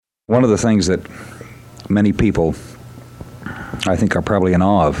One of the things that many people, I think, are probably in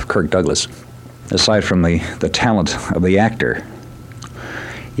awe of Kirk Douglas, aside from the talent of the actor,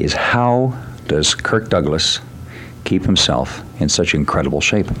 is how does Kirk Douglas keep himself in such incredible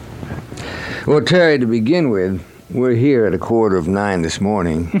shape? Well, Terry, to begin with, we're here at 8:45 this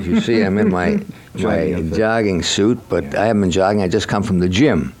morning. As you see, I'm in my jogging suit, but I haven't been jogging. I just come from the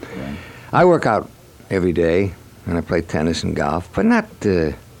gym. Right. I work out every day, and I play tennis and golf, but not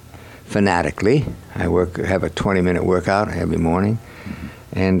fanatically. I have a 20-minute workout every morning,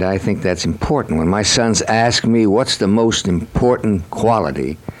 and I think that's important. When my sons ask me what's the most important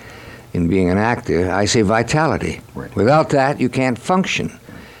quality in being an actor, I say vitality. Right. Without that, you can't function.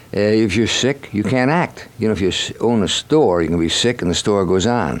 If you're sick, you can't act. You know, if you own a store, you can be sick and the store goes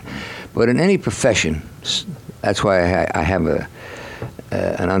on. But in any profession, that's why I have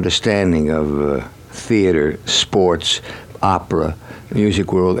an understanding of theater, sports, opera,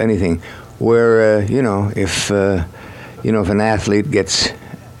 music world, anything, where if an athlete gets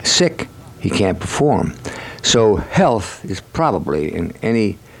sick, he can't perform. So health is probably in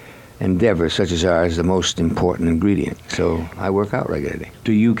any endeavor such as ours the most important ingredient. So I work out regularly.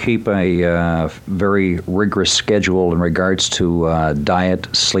 Do you keep a very rigorous schedule in regards to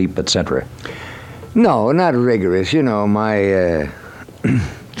diet, sleep, etc.? No, not rigorous. You know, my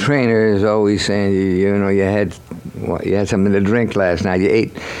trainer is always saying, you had something to drink last night. You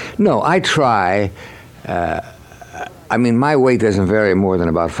ate. No, I try. My weight doesn't vary more than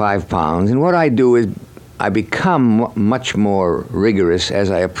about 5 pounds, and what I do is I become much more rigorous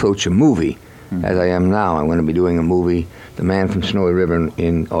as I approach a movie, as I am now. I'm going to be doing a movie, The Man from Snowy River,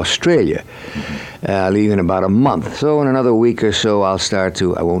 in Australia. I'll leave in about a month. So in another week or so, I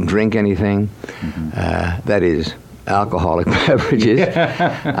won't drink anything. That is, alcoholic beverages.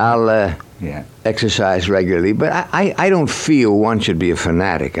 I'll exercise regularly. But I don't feel one should be a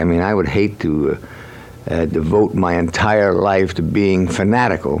fanatic. I mean, I would hate to devote my entire life to being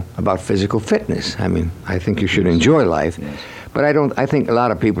fanatical about physical fitness. I mean, I think you should enjoy life, but I think a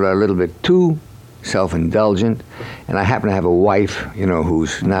lot of people are a little bit too self-indulgent, and I happen to have a wife,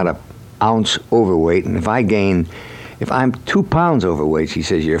 who's not an ounce overweight, and if I'm 2 pounds overweight, she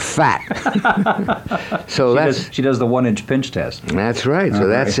says, "You're fat." So she does the 1-inch pinch test. That's right. So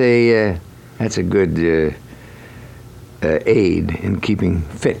that's a good aid in keeping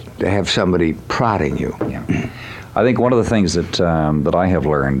fit, to have somebody prodding you. Yeah. I think one of the things that I have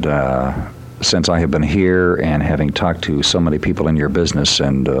learned since I have been here and having talked to so many people in your business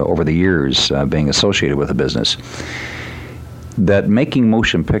and over the years being associated with the business, that making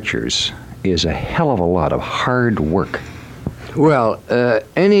motion pictures is a hell of a lot of hard work. Well,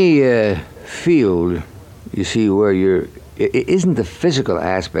 any field, you see, where it isn't the physical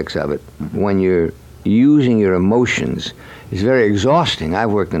aspects of it. When you're using your emotions, is very exhausting.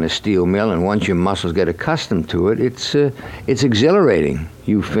 I've worked in a steel mill, and once your muscles get accustomed to it, it's exhilarating.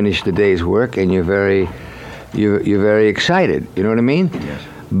 You finish the day's work, and you're very excited. You know what I mean? Yes.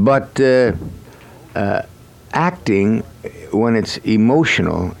 But acting, when it's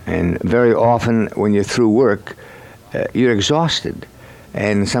emotional, and very often when you're through work, you're exhausted.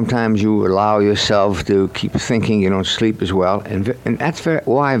 And sometimes you allow yourself to keep thinking, you don't sleep as well. And that's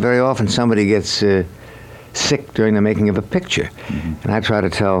why very often somebody gets sick during the making of a picture. And I try to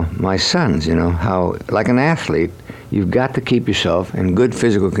tell my sons, how, like an athlete, you've got to keep yourself in good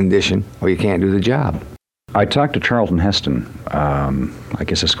physical condition or you can't do the job. I talked to Charlton Heston, I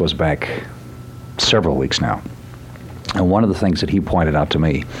guess this goes back several weeks now. And one of the things that he pointed out to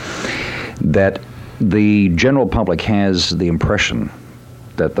me, that the general public has the impression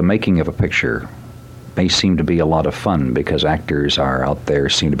that the making of a picture may seem to be a lot of fun because actors are out there,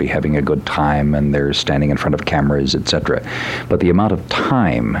 seem to be having a good time, and they're standing in front of cameras, etc. But the amount of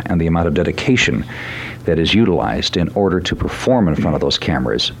time and the amount of dedication that is utilized in order to perform in front of those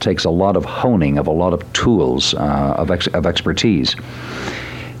cameras takes a lot of honing of a lot of tools of expertise.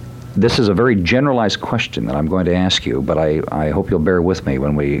 This is a very generalized question that I'm going to ask you, but I hope you'll bear with me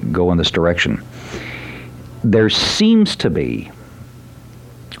when we go in this direction. There seems to be,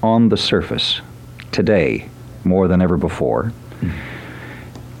 on the surface, today, more than ever before,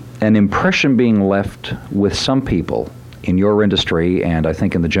 an impression being left with some people in your industry, and I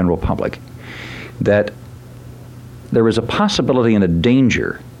think in the general public, that there is a possibility and a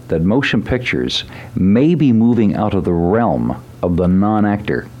danger that motion pictures may be moving out of the realm of the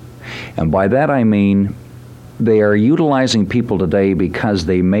non-actor. And by that I mean they are utilizing people today because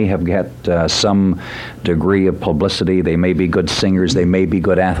they may have got some degree of publicity. They may be good singers. They may be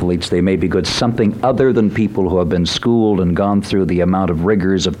good athletes. They may be good something other than people who have been schooled and gone through the amount of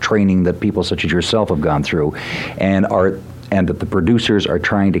rigors of training that people such as yourself have gone through, and are and that the producers are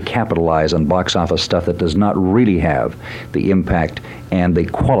trying to capitalize on box office stuff that does not really have the impact and the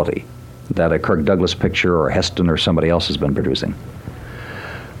quality that a Kirk Douglas picture or Heston or somebody else has been producing?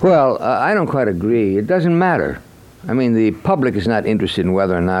 Well, I don't quite agree. It doesn't matter. I mean, the public is not interested in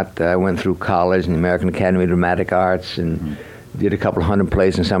whether or not I went through college and the American Academy of Dramatic Arts and did a couple hundred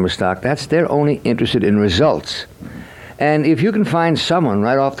plays in summer stock. They're only interested in results. And if you can find someone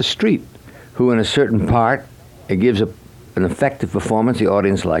right off the street who in a certain part gives an effective performance, the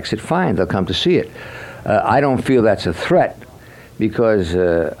audience likes it, fine, they'll come to see it. I don't feel that's a threat because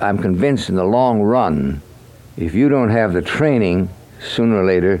I'm convinced in the long run, if you don't have the training, sooner or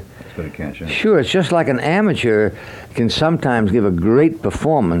later, sure, it's just like an amateur can sometimes give a great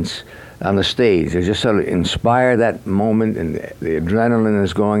performance on the stage. They just sort of inspire that moment and the adrenaline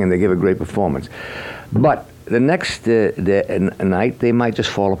is going and they give a great performance. But the next night, they might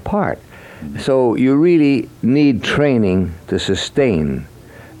just fall apart. So you really need training to sustain.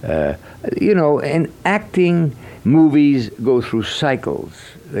 And acting, movies go through cycles.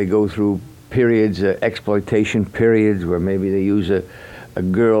 They go through periods, exploitation periods, where maybe they use a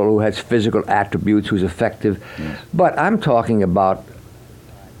girl who has physical attributes who's effective. Yes. But after all,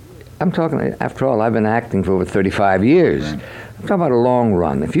 I've been acting for over 35 years. Right. I'm talking about a long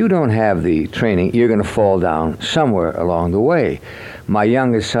run. If you don't have the training, you're going to fall down somewhere along the way. My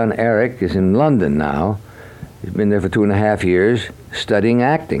youngest son, Eric, is in London now. He's been there for 2.5 years studying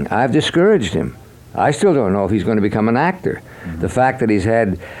acting. I've discouraged him. I still don't know if he's going to become an actor. Mm-hmm. The fact that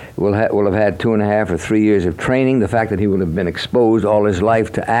will have had 2.5 or 3 years of training, the fact that he will have been exposed all his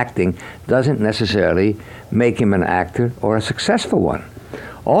life to acting, doesn't necessarily make him an actor or a successful one.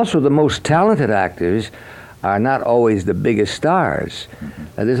 Also, the most talented actors are not always the biggest stars.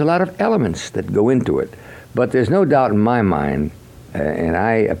 Mm-hmm. There's a lot of elements that go into it. But there's no doubt in my mind, and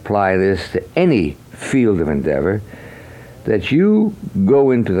I apply this to any field of endeavor, that you go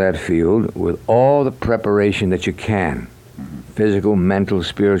into that field with all the preparation that you can, physical, mental,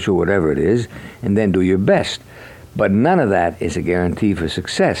 spiritual, whatever it is, and then do your best. But none of that is a guarantee for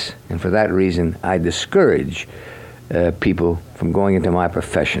success. And for that reason, I discourage people from going into my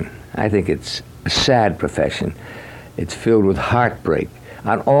profession. I think it's a sad profession. It's filled with heartbreak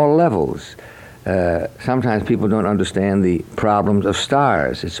on all levels. Sometimes people don't understand the problems of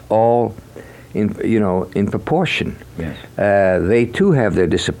stars. It's all in proportion. Yes. They too have their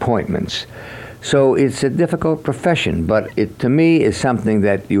disappointments. So it's a difficult profession, but it to me is something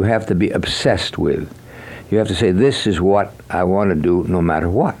that you have to be obsessed with. You have to say, this is what I want to do no matter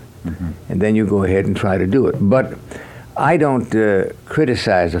what. Mm-hmm. And then you go ahead and try to do it. But I don't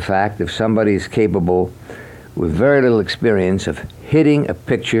criticize the fact if somebody is capable with very little experience of hitting a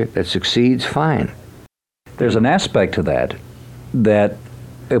picture that succeeds, fine. There's an aspect to that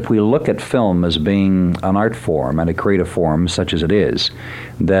if we look at film as being an art form and a creative form such as it is,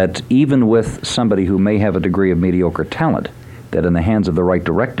 that even with somebody who may have a degree of mediocre talent, that in the hands of the right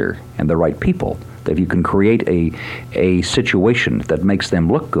director and the right people, that if you can create a situation that makes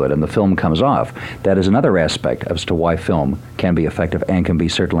them look good and the film comes off, that is another aspect as to why film can be effective and can be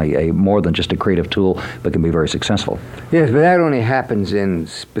certainly a more than just a creative tool, but can be very successful. Yes, but that only happens in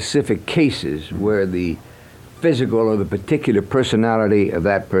specific cases where the physical or the particular personality of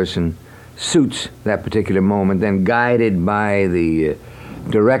that person suits that particular moment, then guided by the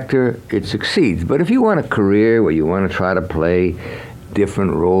director, it succeeds. But if you want a career where you want to try to play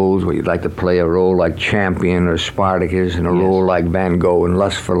different roles, where you'd like to play a role like Champion or Spartacus and a role like Van Gogh in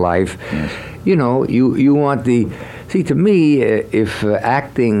Lust for Life, you want to me, if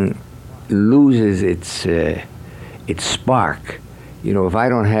acting loses its spark, if I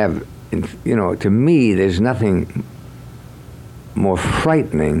don't have, to me, there's nothing more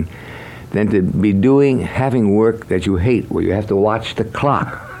frightening than to be having work that you hate, where you have to watch the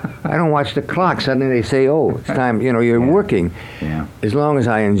clock. I don't watch the clock. Suddenly they say, "Oh, it's time." You're working. Yeah. As long as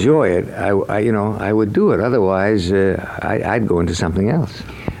I enjoy it, I would do it. Otherwise, I'd go into something else.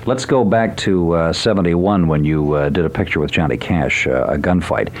 Let's go back to 71 when you did a picture with Johnny Cash, a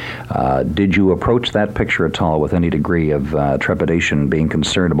gunfight. Did you approach that picture at all with any degree of trepidation, being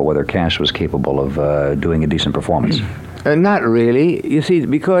concerned about whether Cash was capable of doing a decent performance? Not really. You see,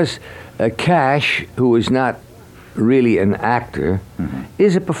 because Cash, who is not really an actor,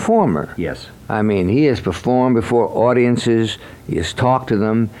 is a performer. Yes. I mean, he has performed before audiences. He has talked to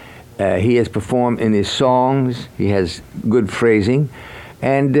them. He has performed in his songs. He has good phrasing.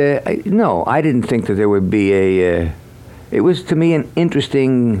 And no, I didn't think that there would be it was to me an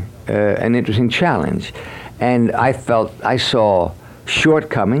interesting challenge. And I saw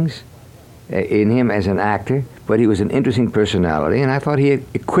shortcomings in him as an actor, but he was an interesting personality, and I thought he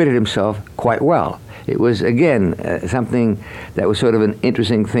acquitted himself quite well. It was, again, something that was sort of an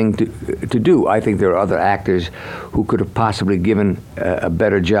interesting thing to do. I think there are other actors who could have possibly given a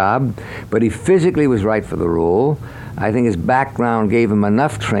better job, but he physically was right for the role. I think his background gave him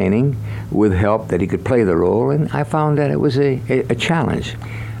enough training with help that he could play the role, and I found that it was a challenge.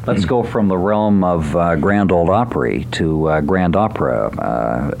 Let's go from the realm of Grand Ole Opry to Grand Opera,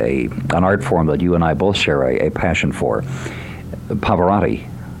 an art form that you and I both share a passion for. Pavarotti,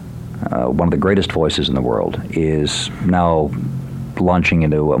 one of the greatest voices in the world, is now launching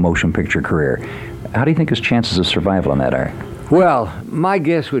into a motion picture career. How do you think his chances of survival in that are? Well, my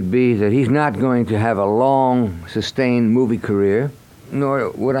guess would be that he's not going to have a long, sustained movie career,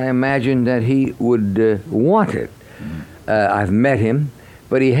 nor would I imagine that he would want it. I've met him,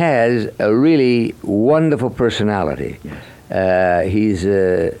 but he has a really wonderful personality. Yes. He's,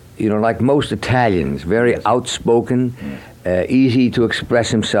 like most Italians, very outspoken, easy to express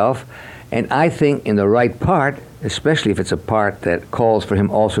himself, and I think in the right part, especially if it's a part that calls for him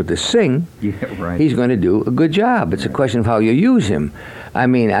also to sing, he's going to do a good job. It's a question of how you use him. I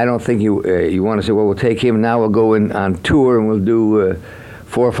mean, I don't think you want to say, well, we'll take him, now we'll go on tour and we'll do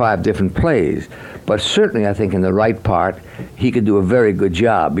 4 or 5 different plays. But certainly I think in the right part, he could do a very good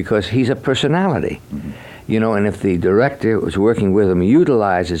job because he's a personality. Mm-hmm. And if the director who's working with him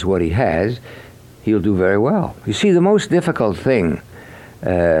utilizes what he has, he'll do very well. You see, the most difficult thing,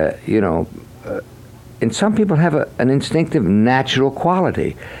 and some people have an instinctive natural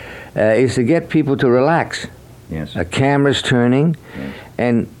quality, is to get people to relax. Yes. A camera's turning, yes,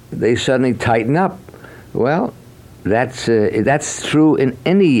 and they suddenly tighten up. Well, that's true in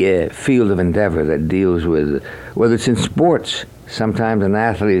any field of endeavor that deals with, whether it's in sports. Sometimes an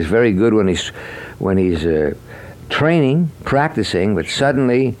athlete is very good when he's training, practicing, but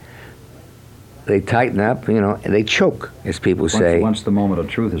suddenly they tighten up, and they choke, as people say. Once the moment of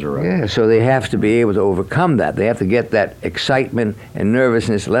truth is arrived. Yeah, so they have to be able to overcome that. They have to get that excitement and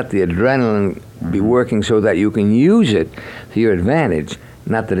nervousness, let the adrenaline be working so that you can use it to your advantage,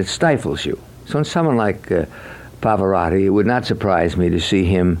 not that it stifles you. So in someone like Pavarotti, it would not surprise me to see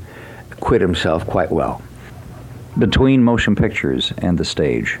him acquit himself quite well. Between motion pictures and the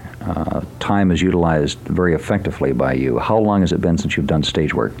stage, time is utilized very effectively by you. How long has it been since you've done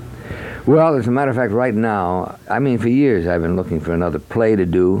stage work? Well, as a matter of fact, right now, for years I've been looking for another play to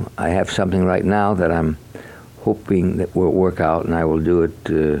do. I have something right now that I'm hoping that will work out, and I will do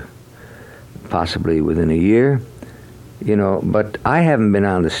it possibly within a year. But I haven't been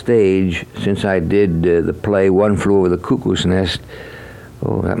on the stage since I did the play One Flew Over the Cuckoo's Nest.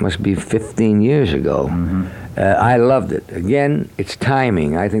 Oh, that must be 15 years ago. Mm-hmm. I loved it. Again, it's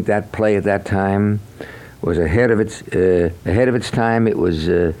timing. I think that play at that time was ahead of its time. It was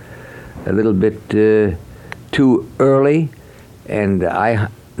a little bit too early, and I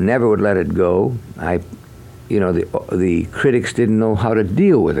never would let it go. The critics didn't know how to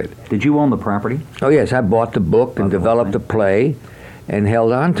deal with it. Did you own the property? Oh yes, I bought the book and developed the play, and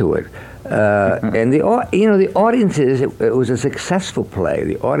held on to it. And the audiences, it was a successful play.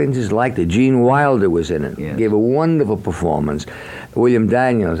 The audiences liked it. Gene Wilder was in it. Yes. Gave a wonderful performance. William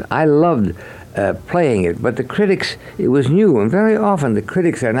Daniels. I loved playing it, but the critics, it was new, and very often the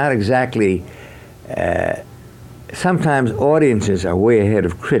critics are not exactly. Sometimes audiences are way ahead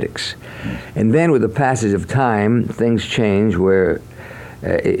of critics. And then with the passage of time, things change where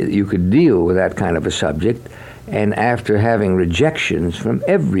you could deal with that kind of a subject. And after having rejections from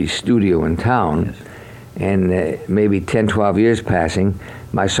every studio in town, yes, and maybe 10, 12 years passing,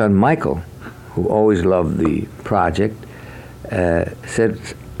 my son Michael, who always loved the project, said,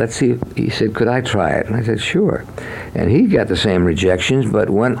 let's see, he said, could I try it? And I said, sure. And he got the same rejections, but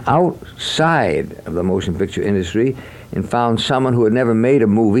went outside of the motion picture industry and found someone who had never made a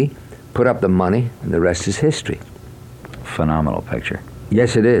movie, put up the money, and the rest is history. Phenomenal picture.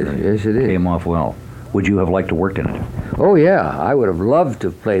 Yes, it is. Yes, it is. Came off well. Would you have liked to work in it? Oh, yeah. I would have loved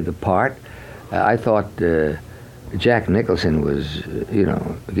to have played the part. I thought Jack Nicholson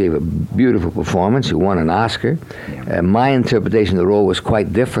gave a beautiful performance. He won an Oscar. Yeah. My interpretation of the role was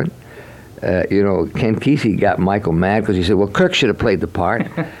quite different. Ken Kesey got Michael mad because he said, well, Kirk should have played the part.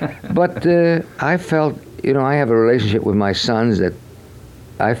 But I felt, I have a relationship with my sons that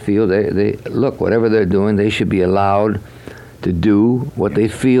I feel they look, whatever they're doing, they should be allowed to do what they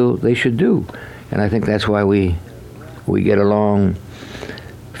feel they should do. And I think that's why we get along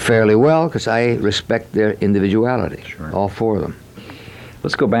fairly well, because I respect their individuality, sure, all 4 of them.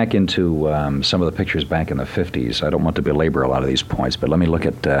 Let's go back into some of the pictures back in the 50s. I don't want to belabor a lot of these points, but let me look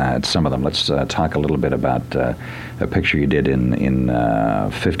at some of them. Let's talk a little bit about a picture you did in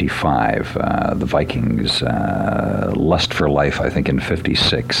 55, the Vikings, Lust for Life, I think, in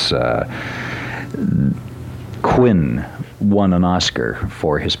 56. Quinn won an Oscar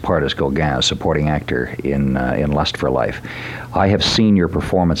for his part as Gauguin, supporting actor in Lust for Life. I have seen your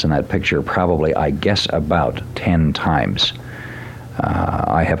performance in that picture probably, I guess, about 10 times.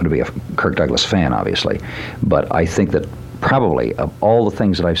 I happen to be a Kirk Douglas fan, obviously, but I think that probably of all the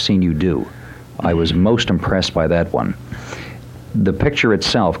things that I've seen you do, I was most impressed by that one. The picture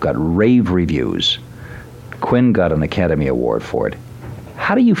itself got rave reviews. Quinn got an Academy Award for it.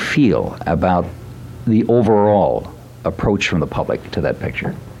 How do you feel about the overall approach from the public to that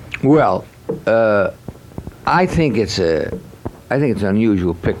picture? Well, I think it's an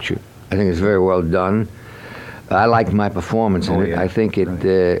unusual picture. I think it's very well done. I liked my performance in it. Yeah. I think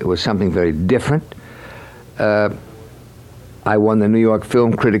it was something very different. I won the New York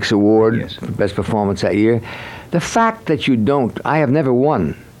Film Critics Award for Best Performance that year. The fact that I have never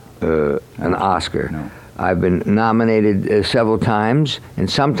won an Oscar. No. I've been nominated several times, and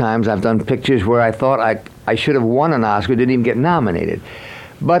sometimes I've done pictures where I thought I should have won an Oscar, didn't even get nominated.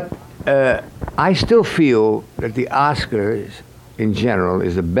 But I still feel that the Oscars, in general,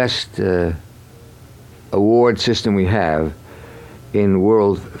 is the best award system we have in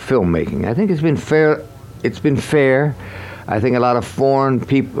world filmmaking. I think it's been fair. I think a lot of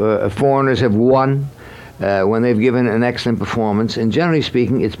foreigners have won when they've given an excellent performance, and generally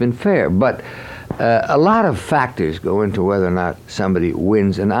speaking, it's been fair. But a lot of factors go into whether or not somebody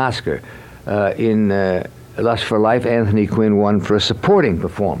wins an Oscar. In Lust for Life, Anthony Quinn won for a supporting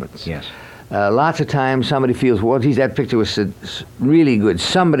performance. Yes. Lots of times somebody feels, well, geez, that picture was really good.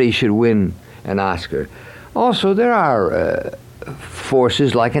 Somebody should win an Oscar. Also, there are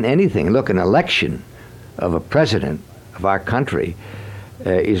forces like in anything. Look, an election of a president of our country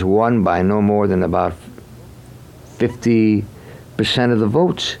is won by no more than about 50% of the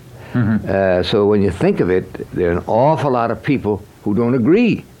votes. Mm-hmm. So when you think of it, there are an awful lot of people who don't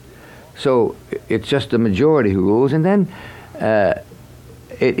agree. So it's just the majority who rules. And then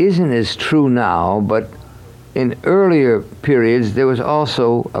it isn't as true now, but in earlier periods, there was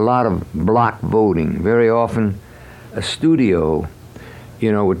also a lot of block voting. Very often, a studio,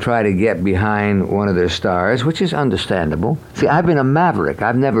 would try to get behind one of their stars, which is understandable. See, I've been a maverick.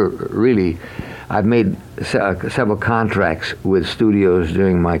 I've made several contracts with studios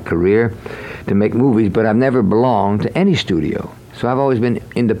during my career to make movies, but I've never belonged to any studio. So I've always been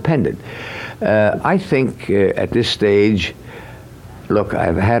independent. I think at this stage, look,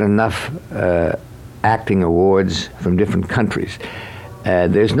 I've had enough acting awards from different countries.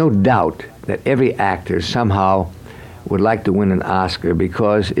 There's no doubt that every actor somehow would like to win an Oscar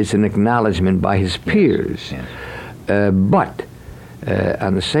because it's an acknowledgement by his peers. Yes. But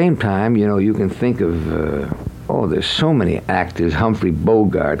at the same time, you can think of, there's so many actors: Humphrey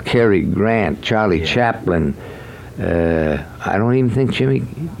Bogart, Cary Grant, Charlie Chaplin. I don't even think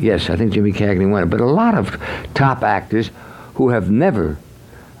I think Jimmy Cagney won it, but a lot of top actors who have never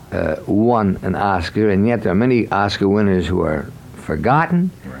won an Oscar, and yet there are many Oscar winners who are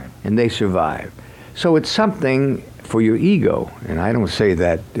forgotten, right, and they survive. So it's something for your ego, and I don't say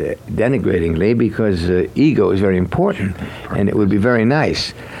that denigratingly, because ego is very important, and it would be very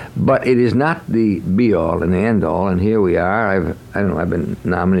nice, but it is not the be-all and the end-all. And here we are. I've been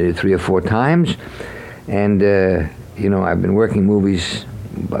nominated 3 or 4 times, and I've been working movies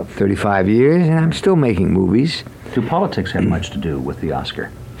about 35 years, and I'm still making movies. Do politics have much to do with the Oscar?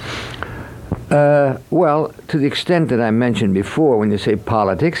 Well, to the extent that I mentioned before, when you say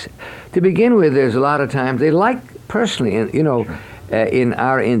politics, to begin with, there's a lot of times they like, personally, in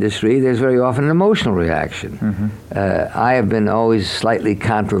our industry, there's very often an emotional reaction. Mm-hmm. I have been always slightly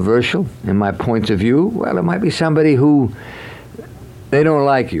controversial in my points of view. Well, it might be somebody who, they don't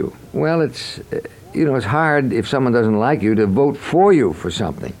like you. Well, it's hard if someone doesn't like you to vote for you for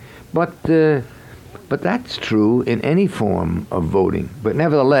something. But that's true in any form of voting. But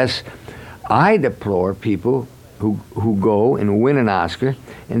nevertheless, I deplore people who go and win an Oscar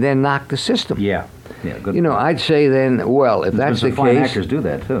and then knock the system. Yeah, good. I'd say then, well, if that's the case... Fine actors do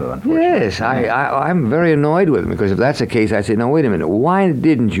that too, unfortunately. Yes, I'm very annoyed with them, because if that's the case, I say, no, wait a minute, why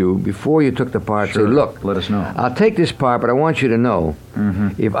didn't you, before you took the part, say, look, let us know. I'll take this part, but I want you to know,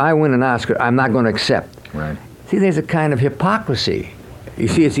 if I win an Oscar, I'm not going to accept. Right. See, there's a kind of hypocrisy. You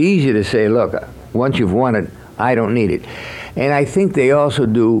see, it's easy to say, look, once you've won it, I don't need it. And I think they also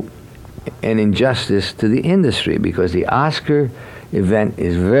do an injustice to the industry, because the Oscar event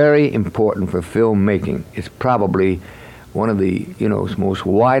is very important for filmmaking. It's probably one of the most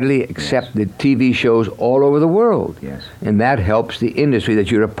widely accepted TV shows all over the world. Yes. And that helps the industry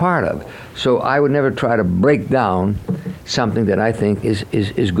that you're a part of. So I would never try to break down something that I think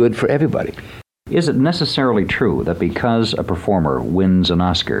is good for everybody. Is it necessarily true that because a performer wins an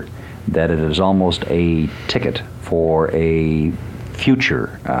Oscar, that it is almost a ticket for a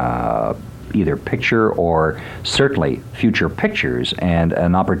future either picture or certainly future pictures and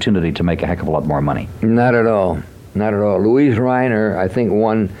an opportunity to make a heck of a lot more money? Not at all. Not at all. Louise Reiner, I think,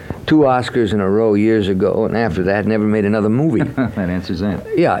 won 2 Oscars in a row years ago, and after that never made another movie. That answers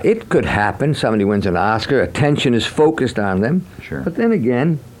that. Yeah, it could happen. Somebody wins an Oscar, attention is focused on them. Sure. But then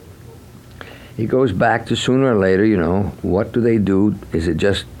again, it goes back to sooner or later, what do they do? Is it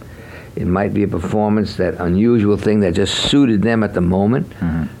just, it might be a performance, that unusual thing that just suited them at the moment.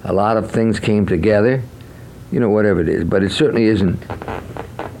 Mm-hmm. A lot of things came together, whatever it is. But it certainly isn't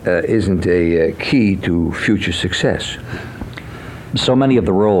a key to future success. So many of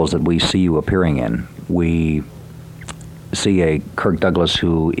the roles that we see you appearing in, we see a Kirk Douglas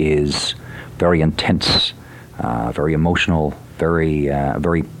who is very intense, very emotional,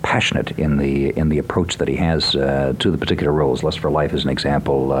 very passionate in the approach that he has to the particular roles. Lust for Life is an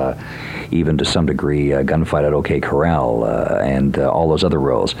example, even to some degree, Gunfight at OK Corral, and all those other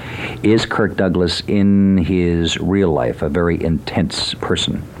roles. Is Kirk Douglas in his real life a very intense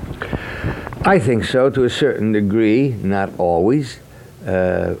person? I think so, to a certain degree, not always,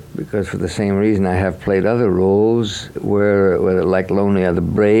 because for the same reason I have played other roles where like Lonely Are the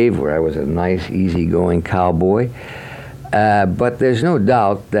Brave, where I was a nice, easygoing cowboy. But there's no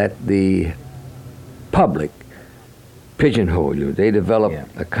doubt that the public pigeonhole you. They develop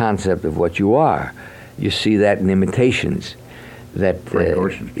a concept of what you are. You see that in imitations. That Frank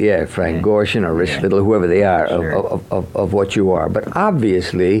Gorshin. Yeah, Frank Gorshin or Rich Little, whoever they are, sure. of what you are. But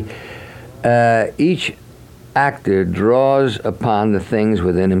obviously, each actor draws upon the things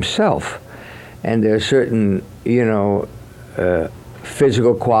within himself. And there are certain,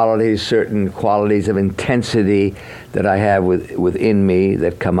 physical qualities, certain qualities of intensity that I have within me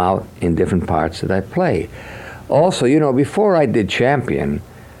that come out in different parts that I play. Also, before I did Champion,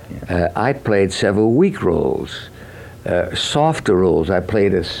 I played several weak roles, softer roles. I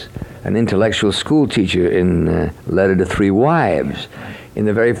played as an intellectual school teacher in Letter to Three Wives. In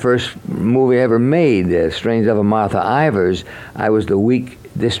the very first movie I ever made, Strange Love of Martha Ivers, I was the weak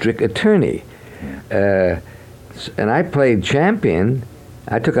district attorney. And I played Champion.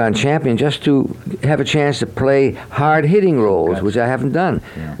 I took on Champion just to have a chance to play hard-hitting roles, which I haven't done.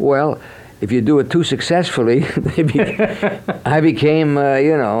 Yeah. Well, if you do it too successfully, I became,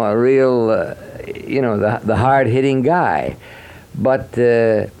 a real, the hard-hitting guy. But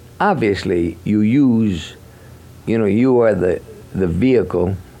obviously, you are the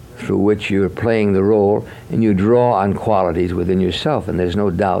vehicle through which you're playing the role, and you draw on qualities within yourself. And there's no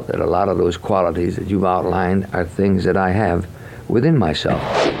doubt that a lot of those qualities that you've outlined are things that I have within myself.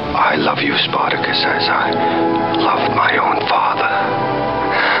 I love you, Spartacus, as I loved my own father.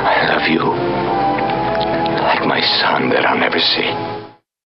 I love you like my son that I'll never see.